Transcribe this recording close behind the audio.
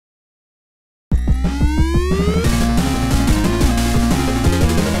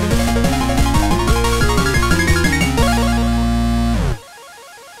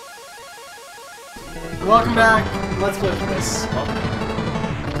welcome back. Let's play with this.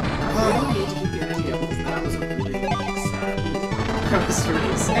 I don't need to keep getting it because that was a really sad. That was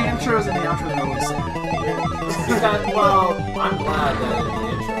really sad. The intros and the outros are always sad. Well, I'm glad that in the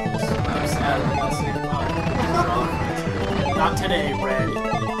intros. I'm sad that I say goodbye. Not today, Brad.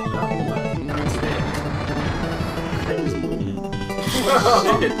 Not today.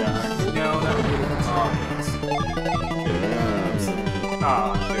 Shit, dog. No, that would be the top.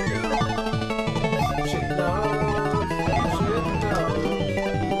 Aw, there you go. Shit, no.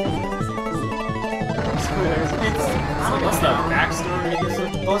 What's the backstory?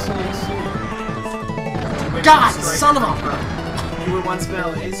 God, son of a... You were once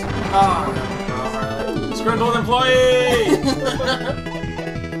valets. Disgruntled employee!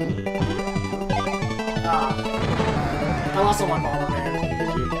 I lost on my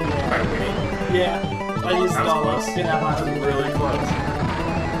Bomberman. By winning? Yeah, I used That was Dollar close. in that last That was one. really close.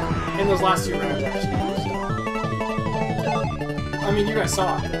 In those last 2 rounds, actually. I mean, you guys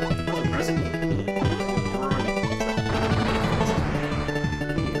saw it. That was impressive.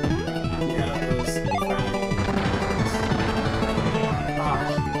 Yeah, those.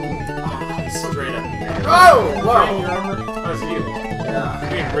 Straight up. Oh! Whoa! That was you. Yeah. I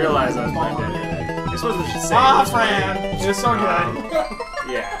didn't realize I was playing dead. I suppose we should say. Fran! You're so good.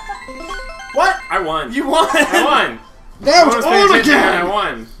 Yeah. What? I won. You won! I won! That was I paying old attention and I again!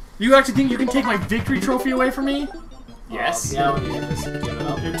 won. You actually think you can take my victory trophy away from me? Yes. Yeah, when you just give it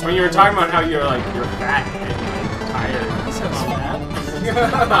up. When you were talking about how you're like, you're fat and like, tired.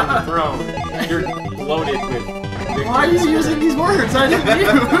 On the throne. You're bloated with victory. Why are you using these words I didn't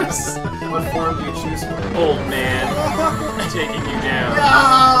use? What form do you choose for? Old man. Taking you down. No!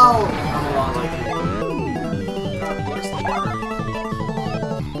 I'm a lot like you.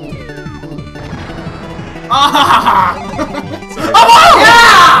 Ah! Sorry. Oh,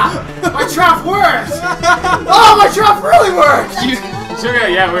 yeah! My trap works! Oh, my trap really worked!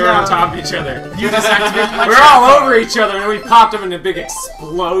 Yeah, we were on top of each other. You disactivated my We were trap. all over each other and we popped up and a big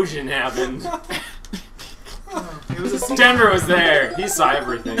explosion happened. It was a Denver was there. He saw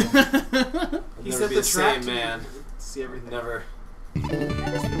everything. He said the same man. See everything. Never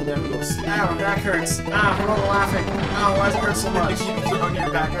go see. Ow, back hurts. Ah, we're all laughing. Ow, why does it hurt so much? Keep throwing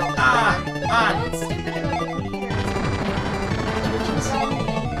your back out. Ah, ah. What's stupid about the computers?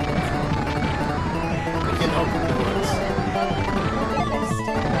 We can open doors.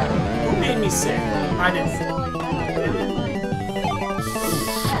 Who made me sick? I did.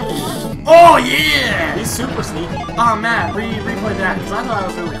 Oh, yeah! He's super sneaky. Oh, man, replay that, because I thought that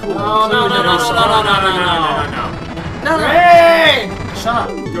was really cool. No. No, no. Hey! Shut up.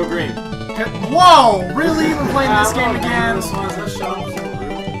 Go green. Whoa! Really? We're playing this game again? This one's a show.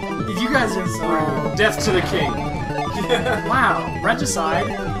 You guys are so... Death to the king. Wow. Regicide,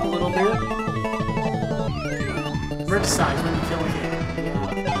 a little bit. Regicide is when you kill a king.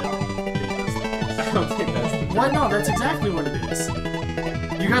 I don't think that's the What? No, that's exactly what it is.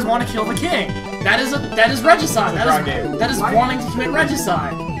 You guys want to kill the king. That is regicide. That is wanting to commit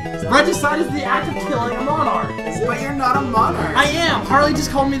regicide. Regicide is the act of killing a monarch. But you're not a monarch. I am. Harley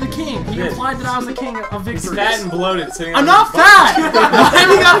just called me the king. He implied that I was the king of He's victory. fat and bloated sitting I'm on not his fat! Why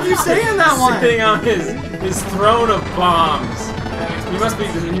do you gotta keep saying that one? Sitting on his throne of bombs. He must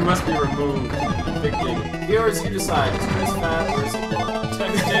be removed. Evicted. Viewers, you decide. Is Chris fat or is he blonde?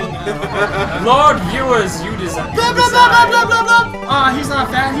 Lord viewers, you decide. Blah, blah, blah, blah, blah, blah, blah. He's not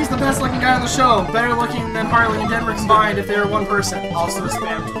fat. He's the best looking guy on the show. Better looking than Harley and Denver combined if they were one person. Also a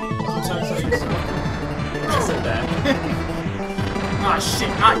spam tweet. I said that. Ah, shit.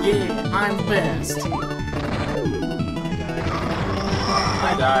 Ah, yeah. I'm the best.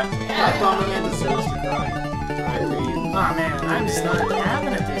 I died. Yeah, Bomberman deserves to cry. I agree. Ah, man. I'm just not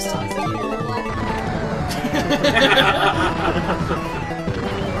having it this time.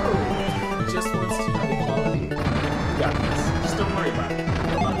 Just wants to have equality. You got this. Just don't worry about it.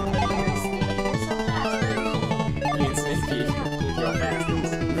 Being sneaky. You're fast.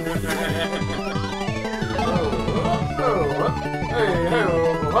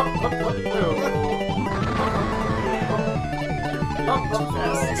 Too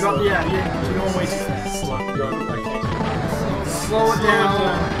fast. Yeah, you're going way too fast. Slow it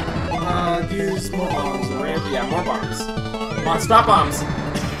down. Use more bombs. Yeah, more bombs. Come on, stop bombs.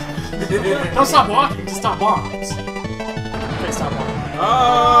 Don't stop walking, just stop bombs. Okay, stop walking.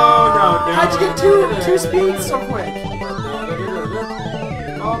 Oh no! How'd you get two speeds so quick?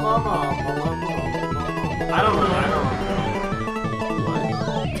 I don't know. What?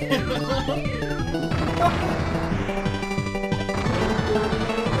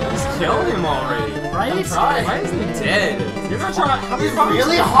 Just kill him already. Right? I'm trying. Why isn't he dead? You're not trying. How many It's bombs?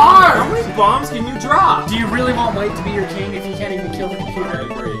 really hard! How many bombs can you drop? Do you really want White to be your king if you can't even kill the I computer?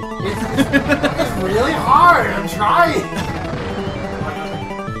 agree. It's really hard! I'm trying!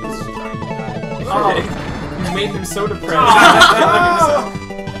 Oh. You made him so depressed. Oh.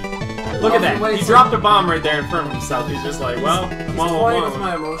 Look at that. Wait, He so- dropped a bomb right there in front of himself. He's just like, well, I'm all Playing with alone.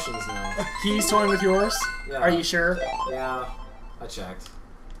 my emotions now. He's toying with yours? Yeah. Are you sure? Yeah, I checked.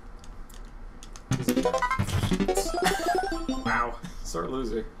 Wow. Sort of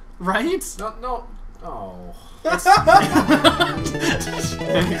loser. Right? No. Oh. Clearly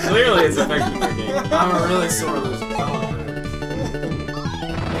it's affecting your game. I'm a really sore loser.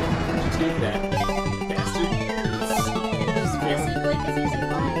 Take that, bastard. Honestly, Blake is using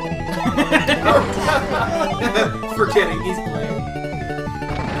mine. Forgetting he's playing.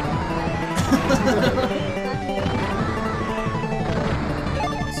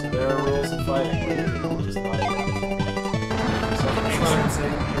 So there are rules of fighting. Just not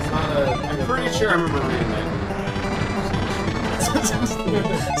I'm pretty sure I remember reading that.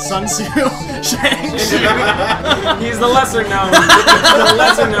 Sun Tzu, Shang-Chi. He's the lesser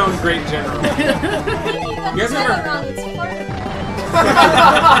known great general. You guys said ever- it wrong. It's part of it.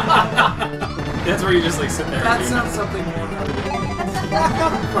 That's where you just like sit there. That's and not something more.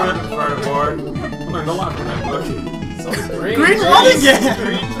 part of board. I learned a lot from that book. So Green. Green won again!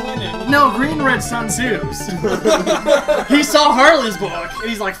 Green's winning. No, Green read Sun Tzu's. He saw Harley's book, and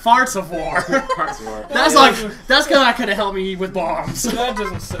he's like, farts of war. Parts of war. That's not gonna help me with bombs. That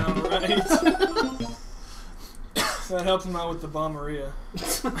doesn't sound right. That helped him out with the bomberia.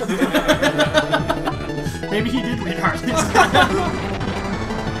 Maybe he did read Harley's.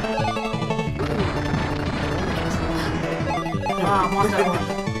 I want that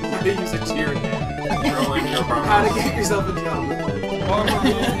one. They use a tear gas. Throwing your bomb. How to get yourself a job.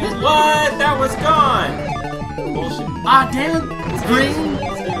 What? That was gone! Bullshit. Ah, damn it, Green.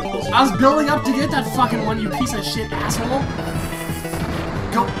 This game is bullshit. I was building up to get that fucking one, you piece of shit asshole.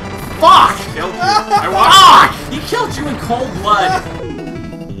 Go. Fuck! Killed you. I watched. He killed you in cold blood.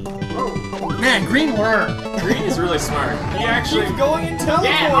 Man, Green learned. Green is really smart. He actually. Keep going and teleport!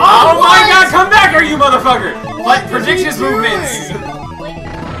 Yeah. Oh my god, come back here, you motherfucker! Like, predict his movements! Blake,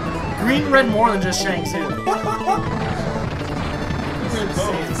 Green read more than just Shang Tzu.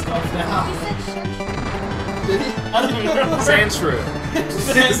 Saying stuff now. he said sure. Did he? I don't even know. Sand shrew.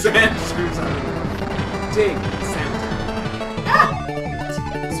 Sand shrews. Dig. Sand.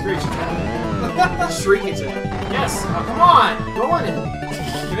 Screech attack. Shriek attack. Yes. Oh, come on. Go on in.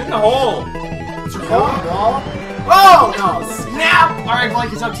 Get in the hole. It's your hole, ball. Oh no! Snap! Alright,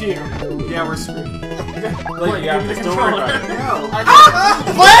 Blake, it's up to you. Yeah, we're screwed. Blake, you got give me this. the Don't worry about it. controller. No.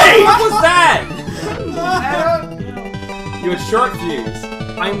 Blake! What was that? You had short fuse.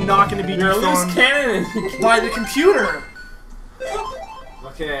 I'm not gonna be You're a loose dethroned cannon. by the computer.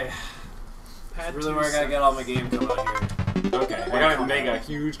 Okay. Had Really to where I gotta get all my game come out here. Okay, I gotta make a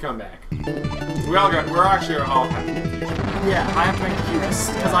huge comeback. We're actually all having a huge comeback. Yeah, I have to make the cubes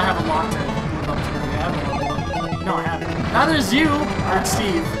because I have a lot to live up to. No, I haven't. Neither is you, or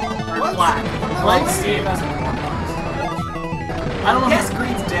Steve, or What? Black. Well, Blake? Steve hasn't won box. I don't know. Yes,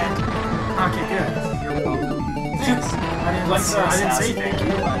 Green's dead. Okay, good. You're welcome. I didn't say thank you,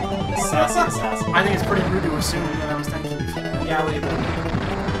 but Sassy assassin. I think it's pretty rude to assume that I was thanking you for that. Yeah, wait a minute.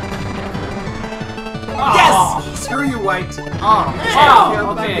 Oh. Yes! Screw you, White. Oh.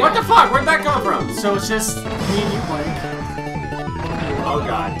 Oh, okay. What the fuck? Where'd that come from? So it's just me and you, Blake. Oh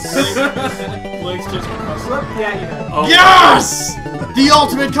god. Blake's just Flip? Yeah, you know. Oh, Yes! The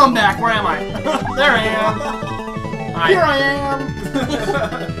ultimate comeback. Where am I? There I am. Here I am.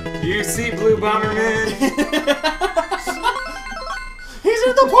 Do you see Blue Bomberman? He's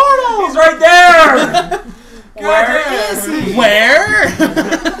in the portal. He's right there! Where is he? Where?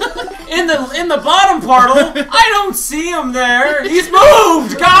 In the bottom portal, I don't see him there. He's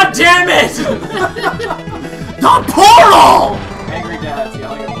moved. God damn it! The portal. Angry Dad's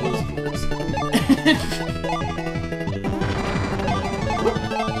yelling at Blue's Clues.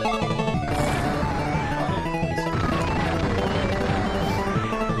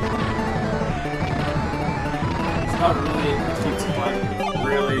 It's not really, it keeps quiet.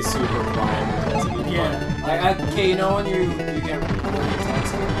 Really super quiet. Yeah. Okay, you know when you get really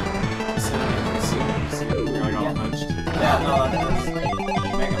intense and You're like all hunched. yeah, no, that's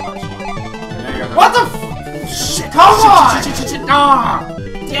mega much. There you go. What the? Shit! Come on! Ah!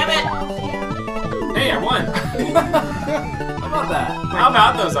 Damn it! Hey, I won. How about that? How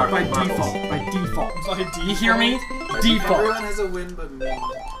about those are By default. By default. You hear me? Default. Everyone has a win but me.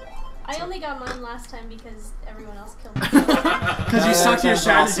 I only got mine last time because everyone else killed me. Because you suck your That's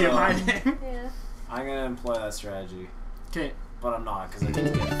strategy of awesome. hiding. Yeah. I'm gonna employ that strategy. Okay. But I'm not, because I need to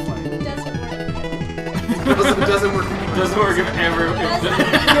get in a fight. It doesn't work. It doesn't work. Doesn't work if ever.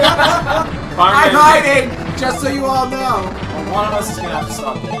 I'm hiding! Just so you all know. Well, one of us is gonna have to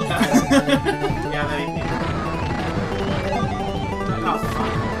stop doing that. Yeah, they. Oh,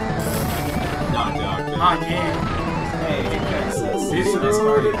 fuck. Not dog. Ah, yeah. Hey, guys, that's This a nice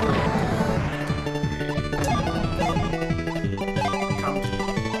party.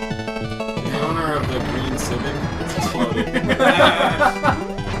 The owner of the green Civic is exploding.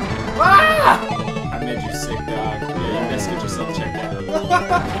 I made you sick, dog. Yeah, you best get yourself checked out.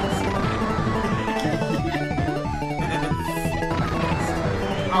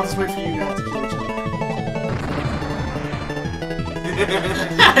 I'll just wait for you guys to kill each other.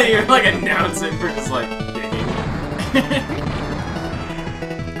 You're like announcing for just like digging.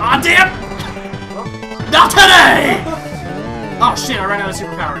 Ah, damn! Not today! Oh shit! I ran out of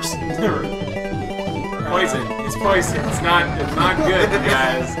superpowers. Poison. It's poison. It's not good,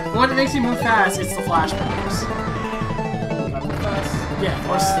 guys. When it makes you move fast, it's the flash powers. Yeah, of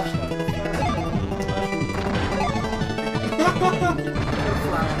course.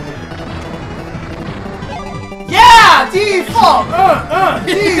 Yeah! Default!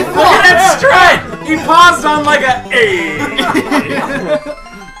 Default! Look at that stride! He paused on like a A.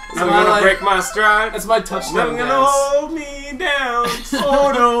 I'm gonna break my stride. That's my touchdown. Nothing gonna hold me down.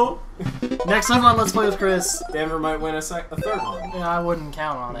 Oh no. Next time on Let's Play with Chris. Denver might win a third one. Yeah, I wouldn't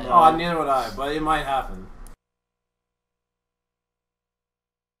count on it. Oh, neither would I, but it might happen.